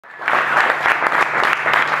Too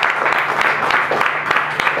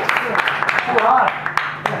hot.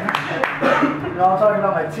 No, I'm talking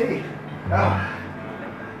about my tea. Oh.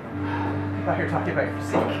 I thought you were talking about your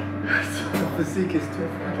physique. Physique is too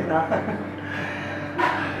fucking hot.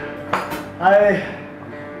 I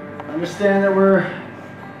understand that we're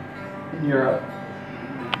in Europe,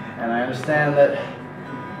 and I understand that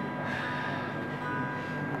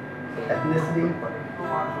ethnicity,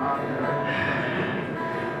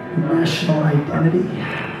 national identity,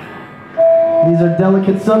 these are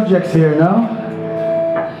delicate subjects here, no?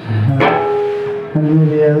 And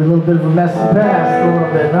maybe a little bit of a messy past, a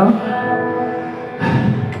little bit, no?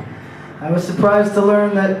 I was surprised to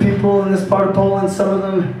learn that people in this part of Poland, some of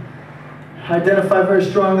them identify very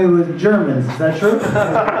strongly with Germans. Is that true? Is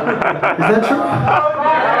that true?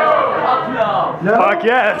 No. Fuck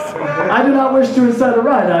yes. I do not wish to incite a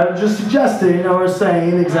riot. I'm just suggesting, or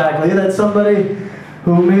saying exactly, that somebody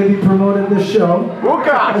who maybe promoted this show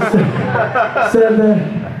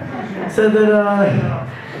said that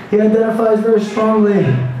he identifies very strongly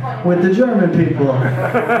with the German people.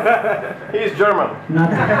 He's German.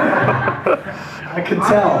 I could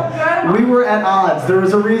tell. We were at odds. There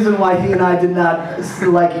was a reason why he and I did not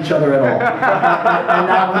like each other at all. And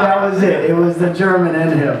that was it. It was the German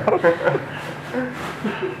in him.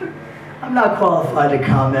 I'm not qualified to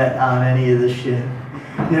comment on any of this shit.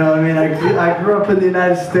 You know what I mean? I grew up in the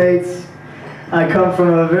United States. I come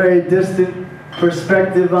from a very distant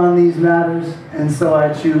perspective on these matters, and so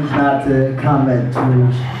I choose not to comment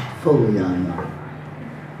too fully on them.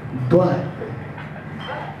 But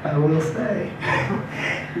I will say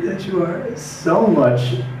that you are so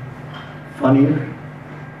much funnier,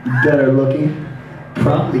 better looking,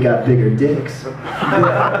 probably got bigger dicks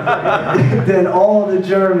than all the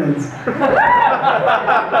Germans.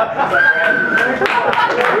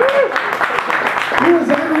 Who's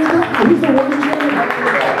the woman German?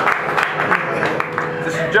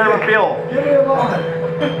 This is German Bill. Give me a moment.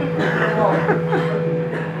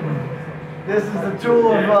 This is the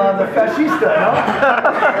tool of the fascista, no?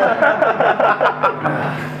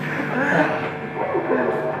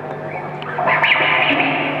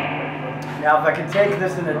 Now, if I could take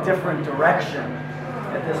this in a different direction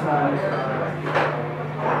at this moment.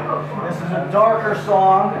 This is a darker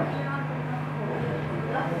song.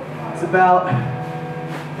 It's about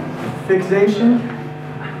fixation,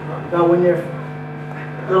 about when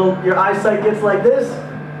your eyesight gets like this,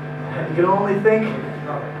 you can only think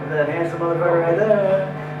of that handsome motherfucker right there.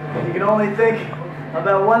 You can only think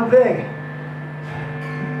about one thing.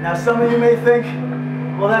 Now some of you may think,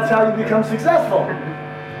 well, that's how you become successful.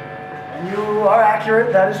 And you are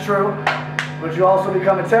accurate, that is true, but you also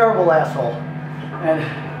become a terrible asshole. And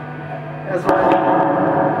that's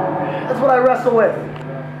what I wrestle with.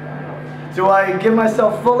 Do I give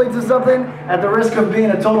myself fully to something at the risk of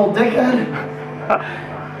being a total dickhead?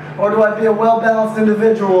 Or do I be a well-balanced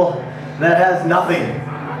individual that has nothing?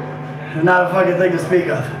 And not a fucking thing to speak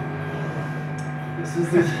of.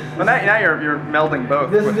 Well, now you're melding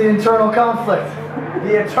both. This is the internal conflict.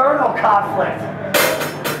 The eternal conflict.